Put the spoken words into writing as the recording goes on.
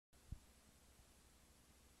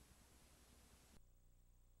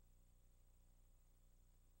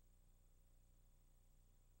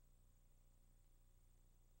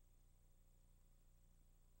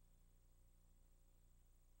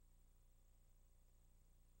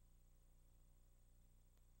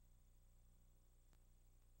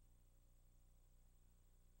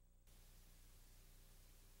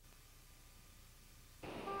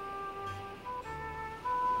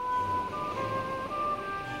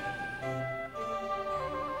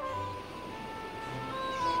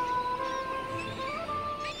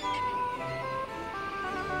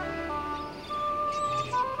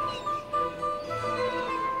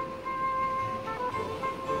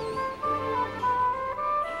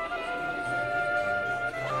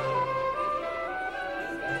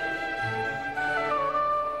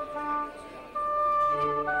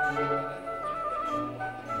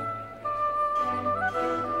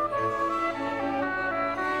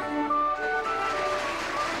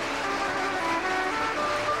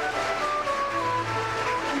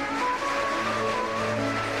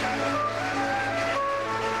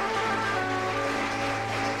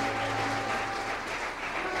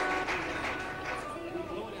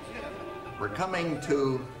We're coming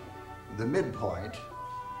to the midpoint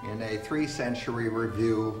in a 3-century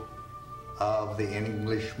review of the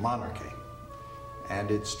English monarchy. And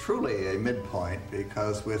it's truly a midpoint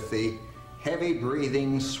because with the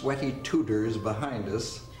heavy-breathing, sweaty Tudors behind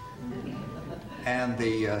us and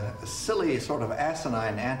the silly sort of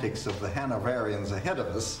asinine antics of the Hanoverians ahead of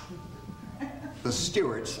us, the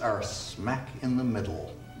Stuarts are smack in the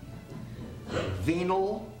middle.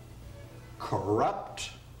 Venal, corrupt,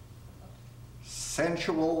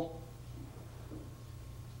 sensual,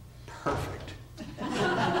 perfect.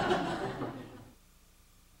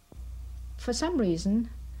 For some reason,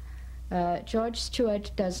 George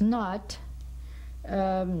Stuart does not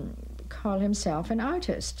call himself an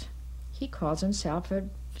artist. He calls himself a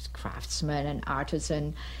craftsman, an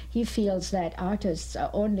artisan. He feels that artists are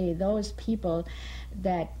only those people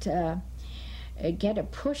that get a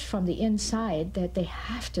push from the inside that they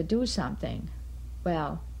have to do something.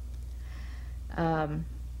 Well,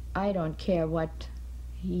 I don't care what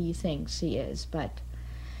he thinks he is, but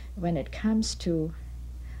when it comes to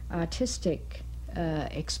artistic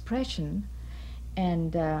expression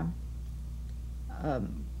and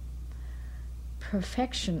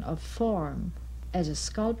perfection of form as a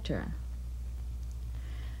sculptor,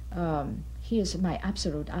 he is my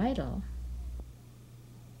absolute idol.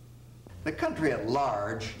 The country at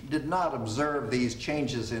large did not observe these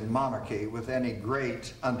changes in monarchy with any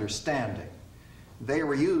great understanding. They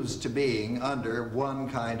were used to being under one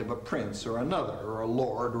kind of a prince or another, or a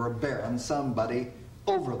lord or a baron, somebody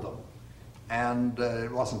over them. And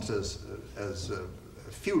it wasn't as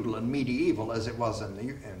feudal and medieval as it was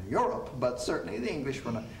in Europe, but certainly the English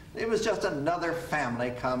were not. It was just another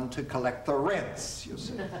family come to collect the rents, you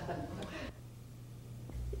see.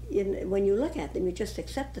 When you look at them, you just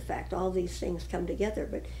accept the fact all these things come together.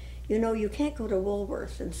 But you know, you can't go to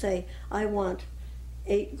Woolworths and say, I want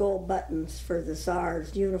 8 gold buttons for the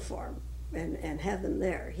Tsar's uniform and have them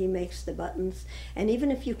there. He makes the buttons, and even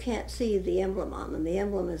if you can't see the emblem on them, the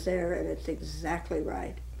emblem is there and it's exactly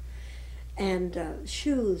right. And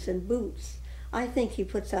shoes and boots. I think he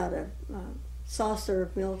puts out a saucer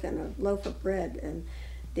of milk and a loaf of bread, and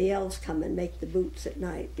the elves come and make the boots at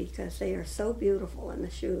night because they are so beautiful, and the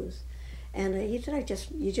shoes. And he said,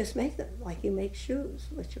 you just make them like you make shoes,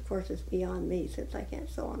 which of course is beyond me since I can't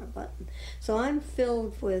sew on a button. So I'm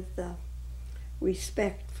filled with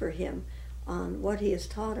respect for him on what he has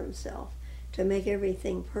taught himself to make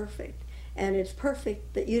everything perfect. And it's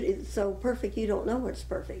perfect that it's so perfect you don't know it's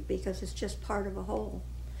perfect because it's just part of a whole.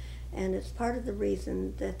 And it's part of the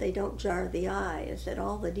reason that they don't jar the eye is that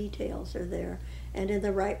all the details are there and in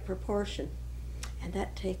the right proportion. And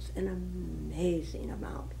that takes an amazing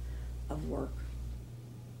amount of work.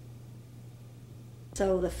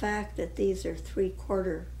 So the fact that these are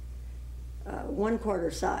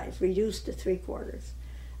 1/4 size, reduced to 3/4,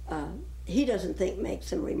 he doesn't think makes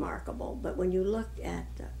them remarkable, but when you look at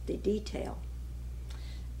the detail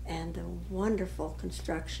and the wonderful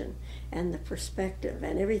construction and the perspective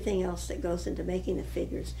and everything else that goes into making the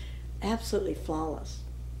figures, absolutely flawless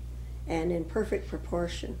and in perfect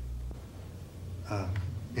proportion.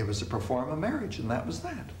 It was to perform a marriage, and that was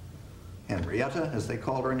that. Henrietta, as they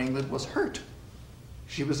called her in England, was hurt.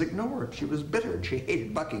 She was ignored. She was bitter. She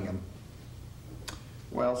hated Buckingham.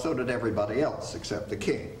 Well, so did everybody else except the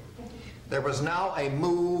king. There was now a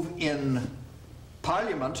move in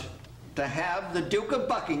Parliament to have the Duke of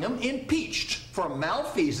Buckingham impeached for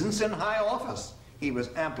malfeasance in high office. He was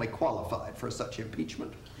amply qualified for such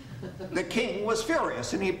impeachment. The king was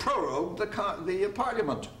furious, and he prorogued the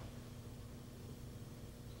Parliament.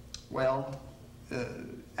 Well,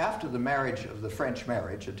 after the marriage of the French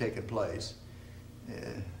marriage had taken place,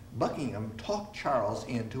 Buckingham talked Charles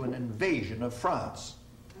into an invasion of France.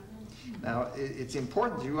 Now, it's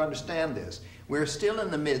important that you understand this. We're still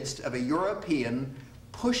in the midst of a European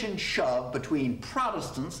push and shove between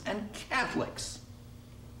Protestants and Catholics.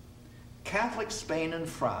 Catholic Spain and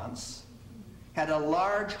France had a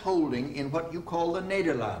large holding in what you call the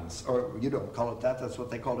Nederlands, or you don't call it that, that's what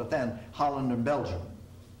they called it then, Holland and Belgium.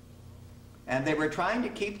 And they were trying to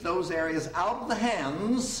keep those areas out of the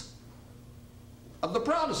hands of the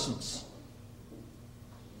Protestants.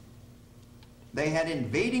 They had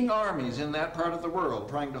invading armies in that part of the world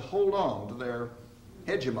trying to hold on to their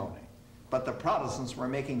hegemony, but the Protestants were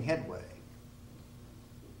making headway.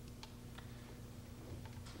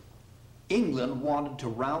 England wanted to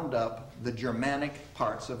round up the Germanic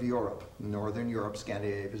parts of Europe, Northern Europe,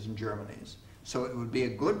 Scandinavia's and Germany's. So it would be a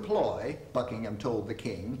good ploy, Buckingham told the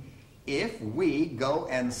king, if we go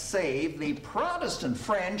and save the Protestant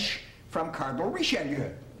French from Cardinal Richelieu.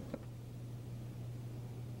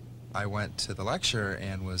 I went to the lecture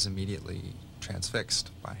and was immediately transfixed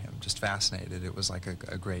by him, just fascinated. It was like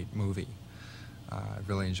a great movie. I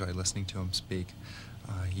really enjoyed listening to him speak.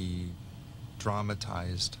 He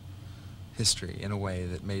dramatized history in a way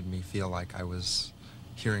that made me feel like I was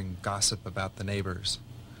hearing gossip about the neighbors.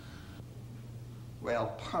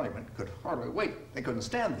 Well, Parliament could hardly wait. They couldn't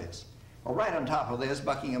stand this. Well, right on top of this,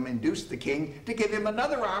 Buckingham induced the king to give him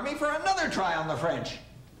another army for another try on the French.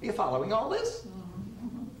 Are you following all this?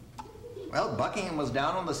 Well, Buckingham was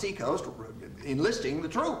down on the seacoast enlisting the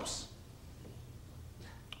troops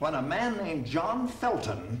when a man named John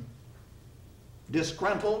Felton,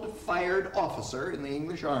 disgruntled, fired officer in the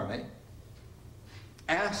English army,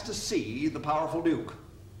 asked to see the powerful Duke.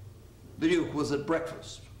 The Duke was at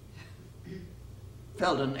breakfast.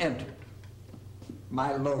 Felton entered.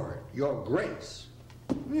 "My lord, your grace."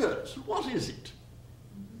 "Yes, what is it?"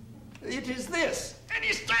 "It is this." And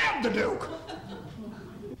he stabbed the Duke.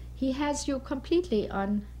 He has you completely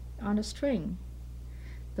on a string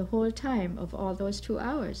the whole time of all those 2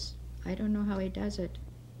 hours. I don't know how he does it.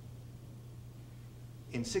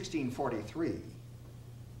 In 1643,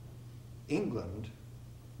 England,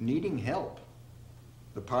 needing help,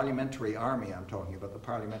 the parliamentary army I'm talking about, the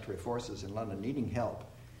parliamentary forces in London needing help,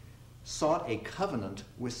 sought a covenant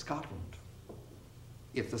with Scotland.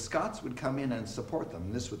 If the Scots would come in and support them,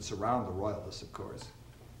 and this would surround the royalists, of course,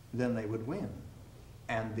 then they would win.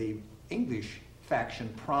 And the English faction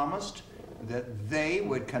promised that they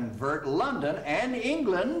would convert London and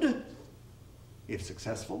England, if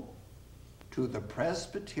successful, to the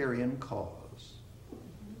Presbyterian cause.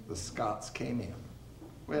 The Scots came in.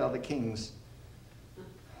 Well, the king's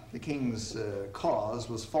cause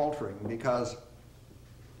was faltering because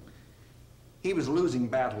he was losing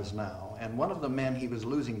battles now, and one of the men he was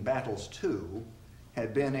losing battles to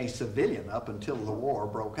had been a civilian up until the war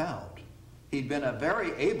broke out. He'd been a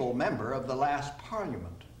very able member of the last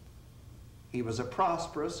Parliament. He was a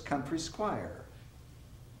prosperous country squire.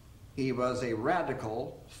 He was a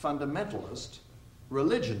radical fundamentalist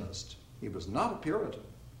religionist. He was not a Puritan,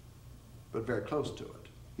 but very close to it.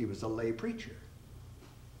 He was a lay preacher.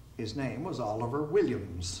 His name was Oliver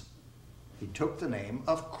Williams. He took the name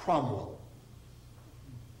of Cromwell.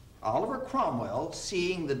 Oliver Cromwell,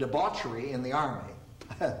 seeing the debauchery in the army,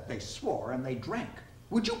 they swore and they drank.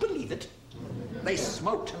 Would you believe it? They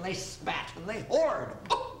smoked and they spat and they whored.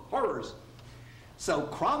 Oh, horrors. So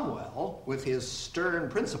Cromwell, with his stern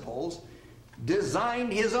principles,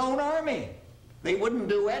 designed his own army. They wouldn't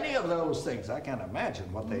do any of those things. I can't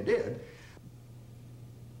imagine what they did.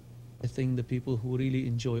 I think the people who really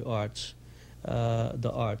enjoy arts,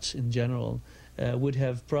 the arts in general, would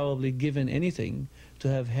have probably given anything to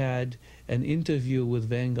have had an interview with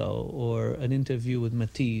Van Gogh or an interview with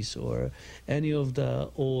Matisse or any of the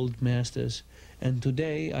old masters. And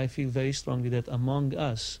today I feel very strongly that among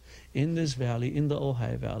us in this valley, in the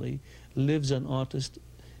Ojai Valley, lives an artist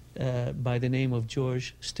by the name of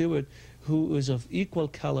George Stuart, who is of equal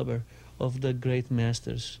caliber of the great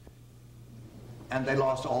masters. And they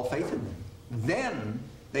lost all faith in him. Then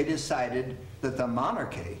they decided that the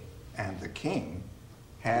monarchy and the king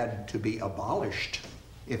had to be abolished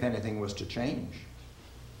if anything was to change.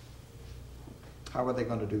 How are they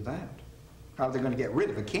going to do that? How are they going to get rid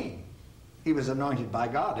of a king? He was anointed by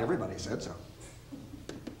God. Everybody said so.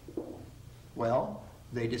 Well,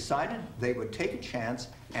 they decided they would take a chance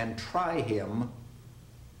and try him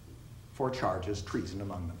for charges, treason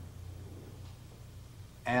among them.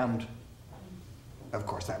 And of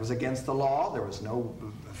course, that was against the law. There was no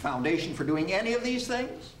foundation for doing any of these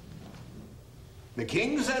things. The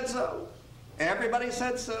king said so. Everybody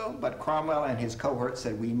said so. But Cromwell and his cohort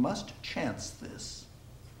said, we must chance this.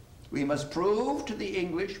 We must prove to the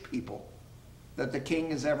English people that the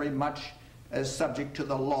king is every much as subject to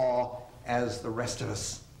the law as the rest of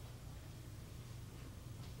us.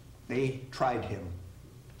 They tried him.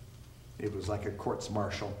 It was like a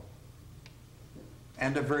courts-martial.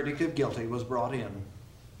 And a verdict of guilty was brought in.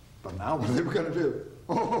 But now what are they going to do?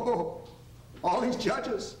 Oh, all these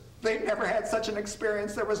judges, they'd never had such an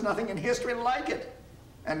experience. There was nothing in history like it.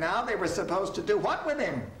 And now they were supposed to do what with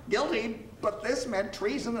him? Guilty, but this meant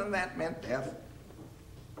treason and that meant death.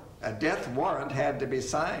 A death warrant had to be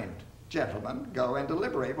signed. Gentlemen, go and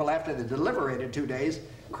deliberate. Well, after they deliberated 2 days,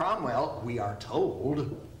 Cromwell, we are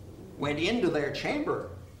told, went into their chamber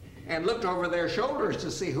and looked over their shoulders to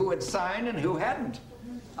see who had signed and who hadn't.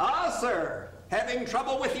 Ah, sir, having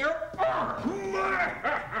trouble with your...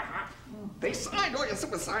 They signed. Oh, yes, it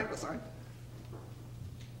was signed,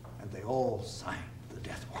 And they all signed the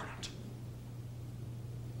death warrant.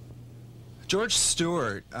 George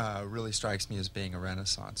Stuart really strikes me as being a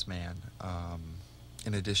Renaissance man.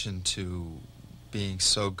 in addition to being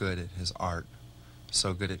so good at his art,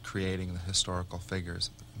 so good at creating the historical figures,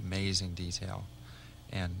 amazing detail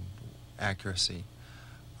and accuracy,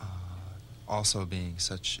 also being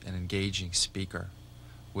such an engaging speaker,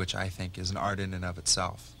 which I think is an art in and of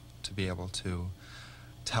itself, to be able to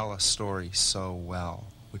tell a story so well,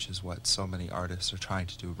 which is what so many artists are trying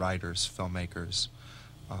to do, writers, filmmakers.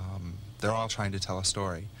 They're all trying to tell a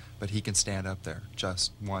story, but he can stand up there,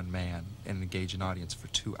 just one man, and engage an audience for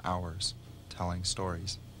 2 hours telling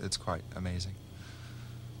stories. It's quite amazing.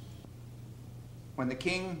 When the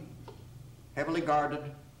king, heavily guarded,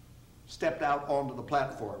 stepped out onto the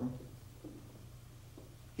platform,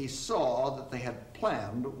 he saw that they had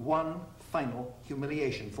planned one final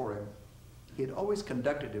humiliation for him. He had always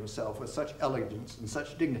conducted himself with such elegance and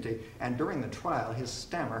such dignity, and during the trial his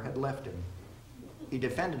stammer had left him. He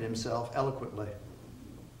defended himself eloquently.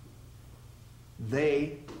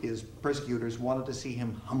 They, his persecutors, wanted to see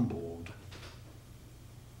him humbled.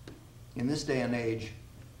 In this day and age,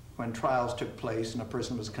 when trials took place and a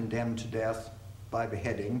person was condemned to death by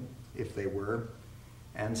beheading, if they were,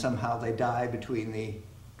 and somehow they died between the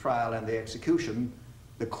trial and the execution,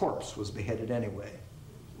 the corpse was beheaded anyway,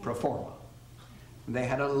 pro forma. They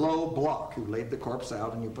had a low block. You laid the corpse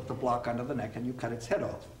out and you put the block under the neck and you cut its head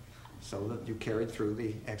off so that you carried through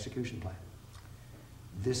the execution plan.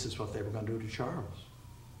 This is what they were going to do to Charles.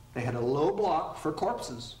 They had a low block for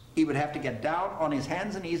corpses. He would have to get down on his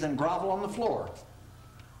hands and knees and grovel on the floor.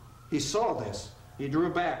 He saw this. He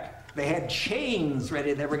drew back. They had chains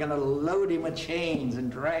ready. They were going to load him with chains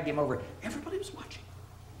and drag him over. Everybody was watching.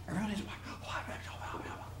 Everybody was watching.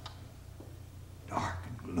 Dark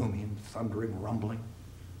and gloomy and thundering, rumbling.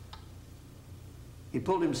 He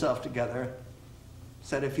pulled himself together,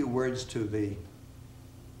 said a few words to the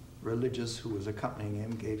religious who was accompanying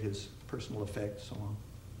him, gave his personal effects, so on.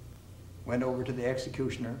 Went over to the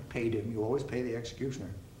executioner, paid him. You always pay the executioner.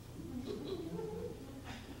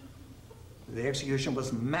 The execution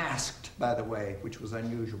was masked, by the way, which was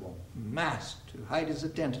unusual. Masked to hide his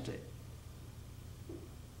identity.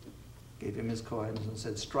 Gave him his coins and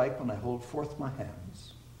said, "Strike when I hold forth my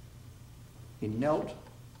hands." He knelt,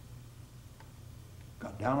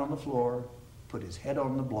 got down on the floor, put his head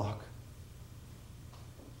on the block,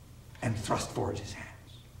 and thrust forward his hands.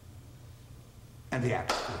 And the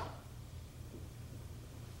axe fell.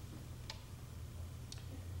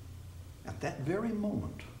 At that very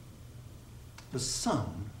moment, the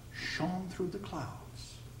sun shone through the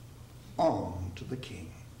clouds on to the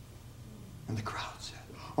king. And the crowd said,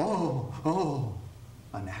 "Oh, oh,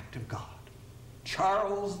 an act of God.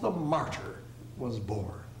 Charles the Martyr was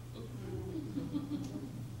born."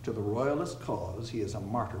 To the royalist cause, he is a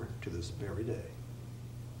martyr to this very day.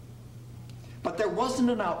 But there wasn't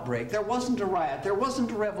an outbreak, there wasn't a riot, there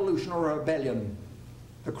wasn't a revolution or a rebellion.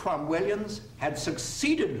 The Cromwellians had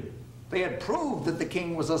succeeded. They had proved that the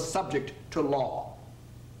king was a subject to law.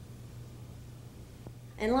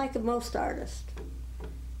 And like most artists,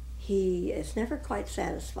 he is never quite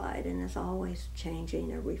satisfied and is always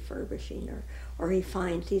changing or refurbishing, or he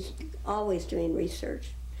finds he's always doing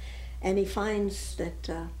research. And he finds that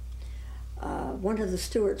one of the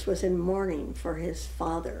Stuarts was in mourning for his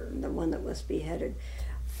father, the one that was beheaded,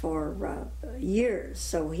 for years.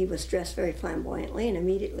 So he was dressed very flamboyantly, and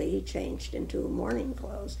immediately he changed into mourning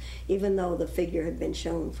clothes, even though the figure had been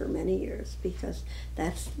shown for many years, because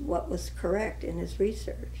that's what was correct in his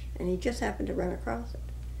research. And he just happened to run across it.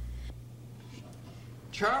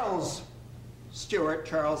 Charles Stuart,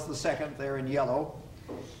 Charles II, there in yellow,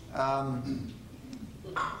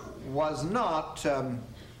 was not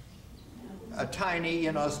a tiny,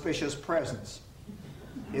 inauspicious presence.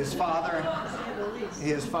 His father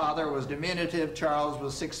was diminutive. Charles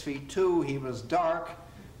was 6'2". He was dark.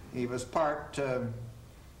 He was part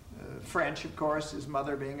French, of course, his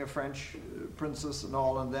mother being a French princess and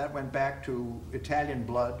all, and that went back to Italian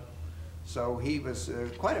blood. So he was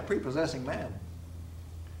quite a prepossessing man.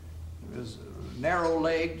 He was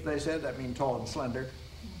narrow-legged, they said, that means tall and slender.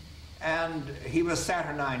 And he was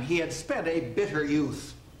saturnine. He had spent a bitter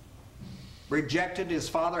youth. Rejected, his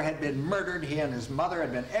father had been murdered, he and his mother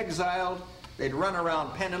had been exiled. They'd run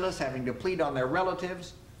around penniless, having to plead on their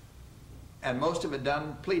relatives, and most of it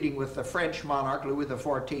done pleading with the French monarch, Louis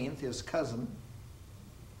XIV, his cousin,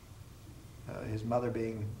 his mother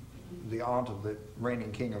being the aunt of the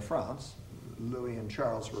reigning king of France. Louis and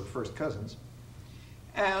Charles were first cousins.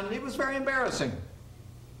 And it was very embarrassing.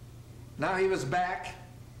 Now he was back.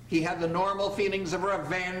 He had the normal feelings of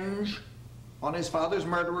revenge on his father's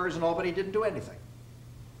murderers and all, but he didn't do anything.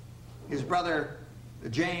 His brother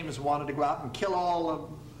James wanted to go out and kill all of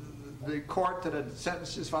the court that had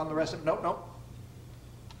sentenced his father and the rest of them. Nope, nope.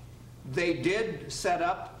 They did set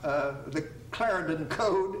up the Clarendon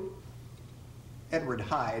Code. Edward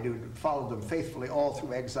Hyde, who followed them faithfully all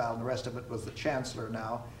through exile, and the rest of it was the Chancellor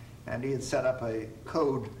now, and he had set up a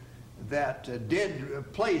code that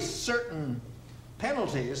did place certain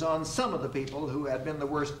penalties on some of the people who had been the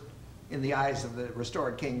worst, in the eyes of the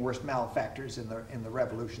restored king, worst malefactors in the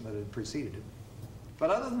revolution that had preceded it. But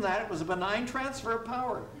other than that, it was a benign transfer of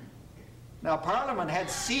power. Now, Parliament had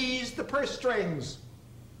seized the purse strings,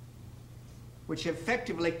 which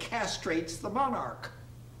effectively castrates the monarch.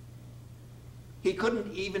 He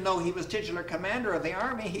couldn't, even though he was titular commander of the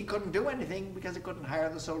army, he couldn't do anything because he couldn't hire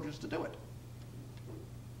the soldiers to do it.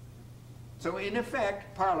 So in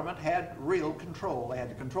effect, Parliament had real control. They had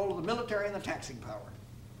the control of the military and the taxing power.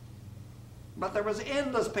 But there was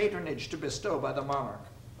endless patronage to bestow by the monarch.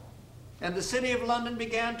 And the city of London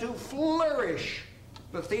began to flourish.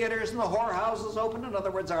 The theaters and the whorehouses opened. In other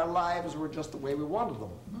words, our lives were just the way we wanted them.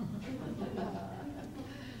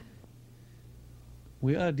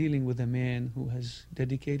 We are dealing with a man who has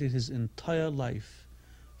dedicated his entire life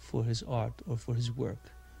for his art or for his work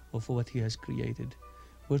or for what he has created.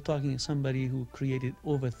 We're talking somebody who created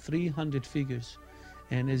over 300 figures,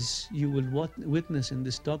 and as you will witness in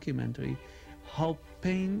this documentary, how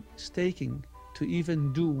painstaking to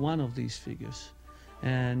even do one of these figures.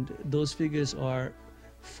 And those figures are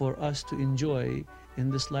for us to enjoy in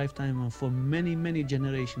this lifetime and for many, many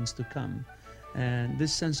generations to come. And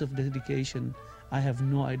this sense of dedication, I have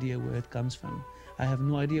no idea where it comes from. I have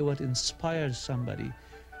no idea what inspires somebody.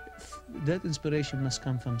 That inspiration must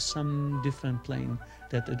come from some different plane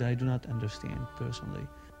that I do not understand personally.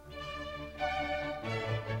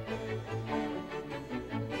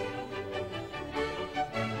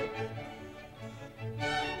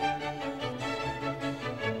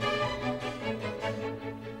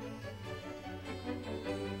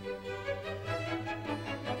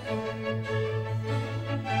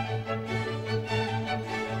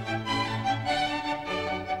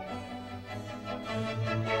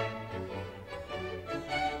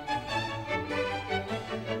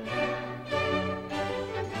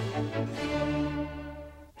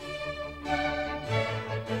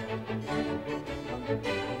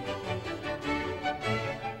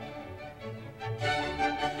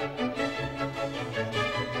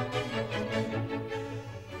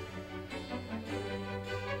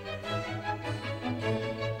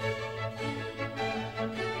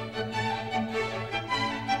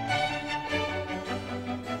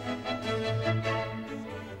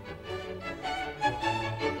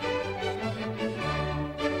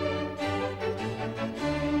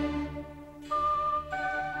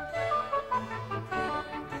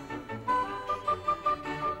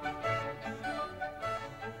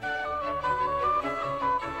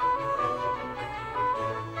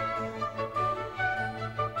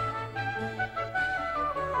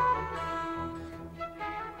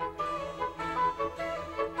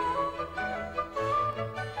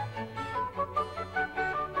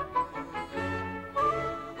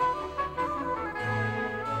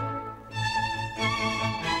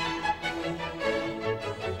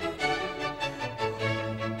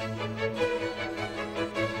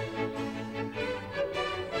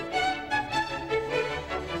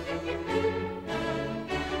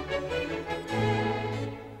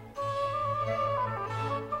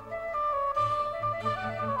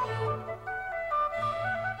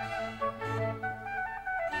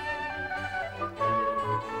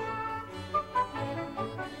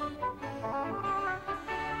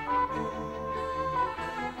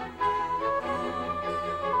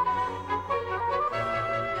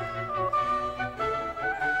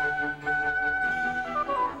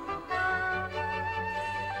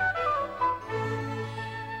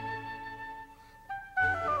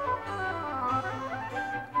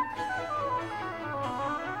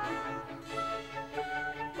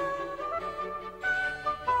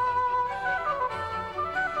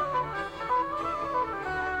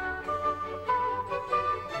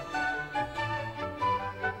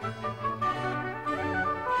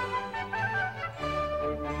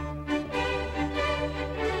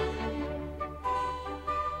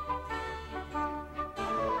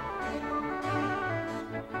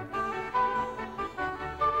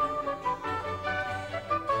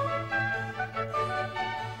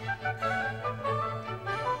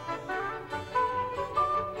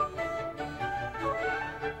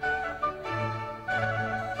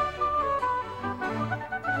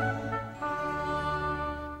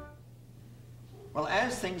 Well,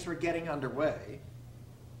 as things were getting underway,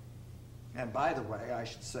 and by the way, I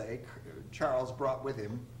should say, Charles brought with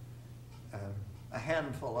him a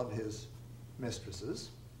handful of his mistresses.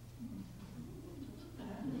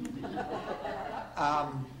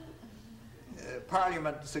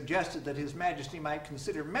 Parliament suggested that His Majesty might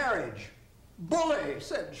consider marriage. Bully,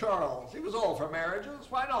 said Charles. He was all for marriages.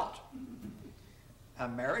 Why not? A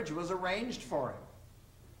marriage was arranged for him.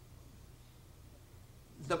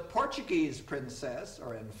 The Portuguese princess,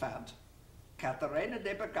 or infant, Catarina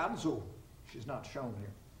de Bragança, she's not shown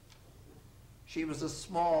here. She was a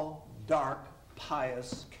small, dark,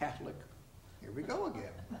 pious Catholic. Here we go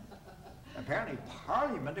again. Apparently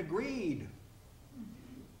Parliament agreed.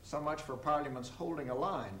 So much for Parliament's holding a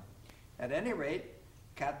line. At any rate,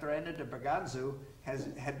 Catarina de Bragança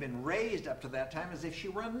had been raised up to that time as if she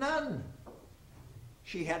were a nun.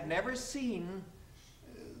 She had never seen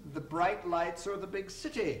the bright lights or the big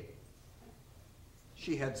city.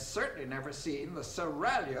 She had certainly never seen the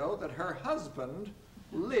seraglio that her husband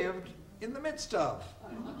lived in the midst of.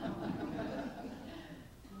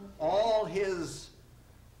 All his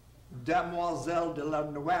demoiselles de la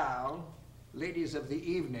nuit, ladies of the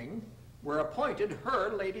evening, were appointed her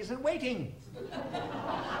ladies-in-waiting.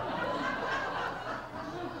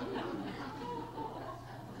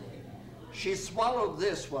 She swallowed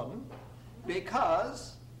this one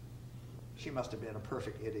because she must have been a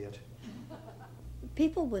perfect idiot.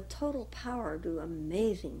 People with total power do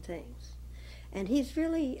amazing things. And he's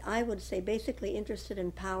really, I would say, basically interested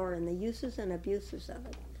in power and the uses and abuses of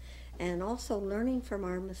it. And also learning from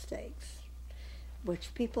our mistakes,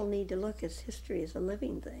 which people need to look as history is a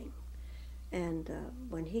living thing. And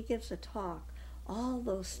when he gives a talk, all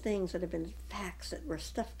those things that have been facts that were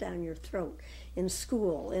stuffed down your throat in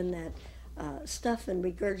school, in that stuff and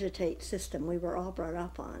regurgitate system we were all brought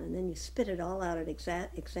up on, and then you spit it all out at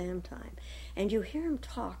exam time. And you hear him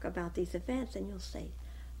talk about these events, and you'll say,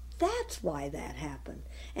 that's why that happened.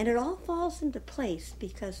 And it all falls into place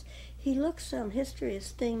because he looks on history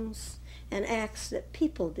as things and acts that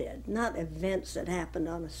people did, not events that happened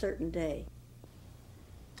on a certain day.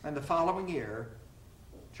 And the following year,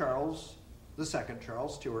 Charles II,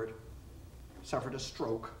 Charles Stuart, suffered a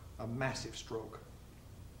stroke, a massive stroke.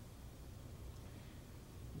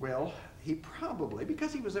 Well, he probably,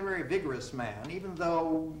 because he was a very vigorous man, even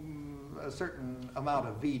though a certain amount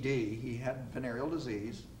of VD, he had venereal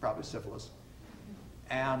disease, probably syphilis,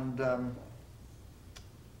 and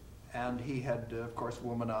he had, of course,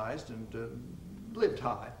 womanized and lived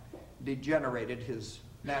high, degenerated his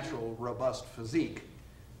natural robust physique.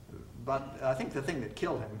 But I think the thing that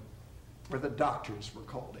killed him were the doctors were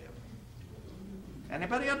called in.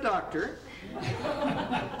 Anybody a doctor?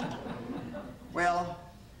 Well,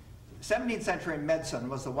 17th century medicine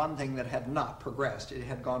was the one thing that had not progressed. It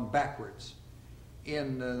had gone backwards.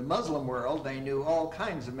 In the Muslim world, they knew all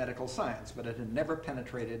kinds of medical science, but it had never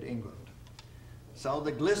penetrated England. So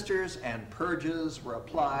the glisters and purges were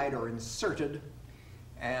applied or inserted,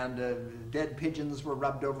 and dead pigeons were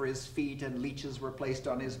rubbed over his feet, and leeches were placed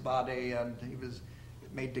on his body, and he was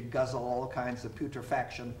made to guzzle all kinds of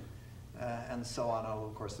putrefaction, and so on. Oh,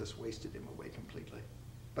 of course, this wasted him away completely.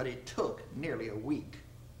 But it took nearly a week,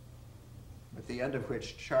 at the end of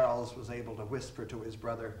which Charles was able to whisper to his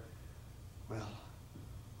brother, well,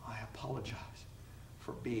 I apologize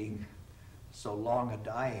for being so long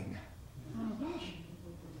a-dying.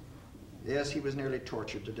 Yes, he was nearly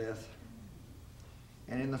tortured to death.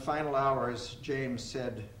 And in the final hours, James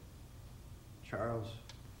said, Charles,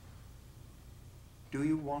 do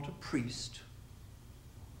you want a priest?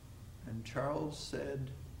 And Charles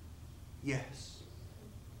said, yes.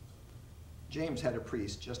 James had a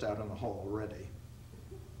priest just out in the hall ready.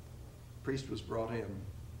 The priest was brought in.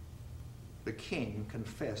 The king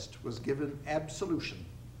confessed, was given absolution,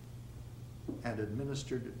 and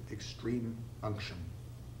administered extreme unction.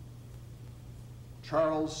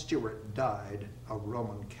 Charles Stuart died a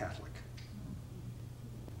Roman Catholic.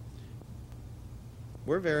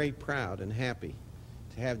 We're very proud and happy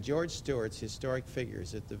to have George Stuart's historic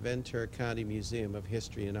figures at the Ventura County Museum of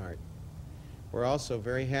History and Art. We're also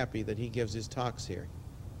very happy that he gives his talks here.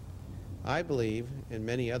 I believe, and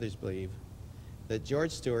many others believe, that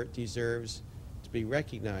George Stuart deserves to be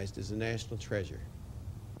recognized as a national treasure.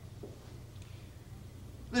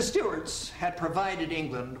 The Stuarts had provided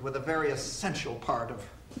England with a very essential part of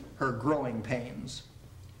her growing pains.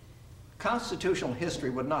 Constitutional history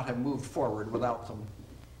would not have moved forward without them.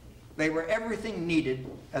 They were everything needed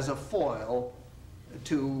as a foil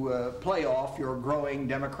to play off your growing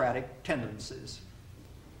democratic tendencies.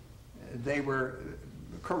 They were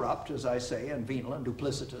corrupt, as I say, and venal and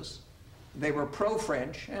duplicitous. They were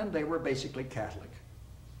pro-French, and they were basically Catholic.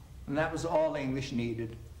 And that was all the English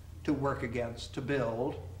needed to work against, to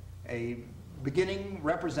build a beginning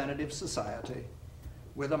representative society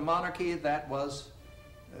with a monarchy that was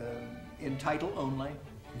in title only,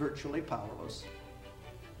 virtually powerless.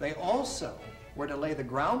 They also were to lay the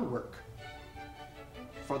groundwork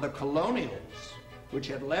for the colonials, which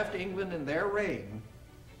had left England in their reign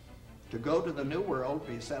to go to the New World,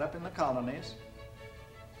 be set up in the colonies,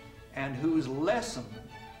 and whose lesson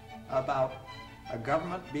about a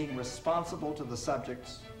government being responsible to the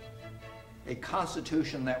subjects, a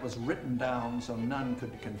constitution that was written down so none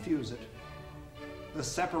could confuse it, the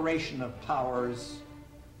separation of powers,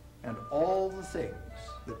 and all the things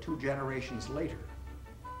that 2 generations later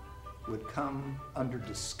would come under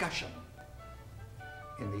discussion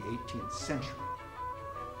in the 18th century.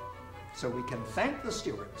 So we can thank the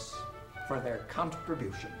Stuarts for their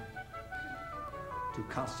contribution to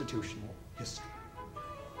constitutional history.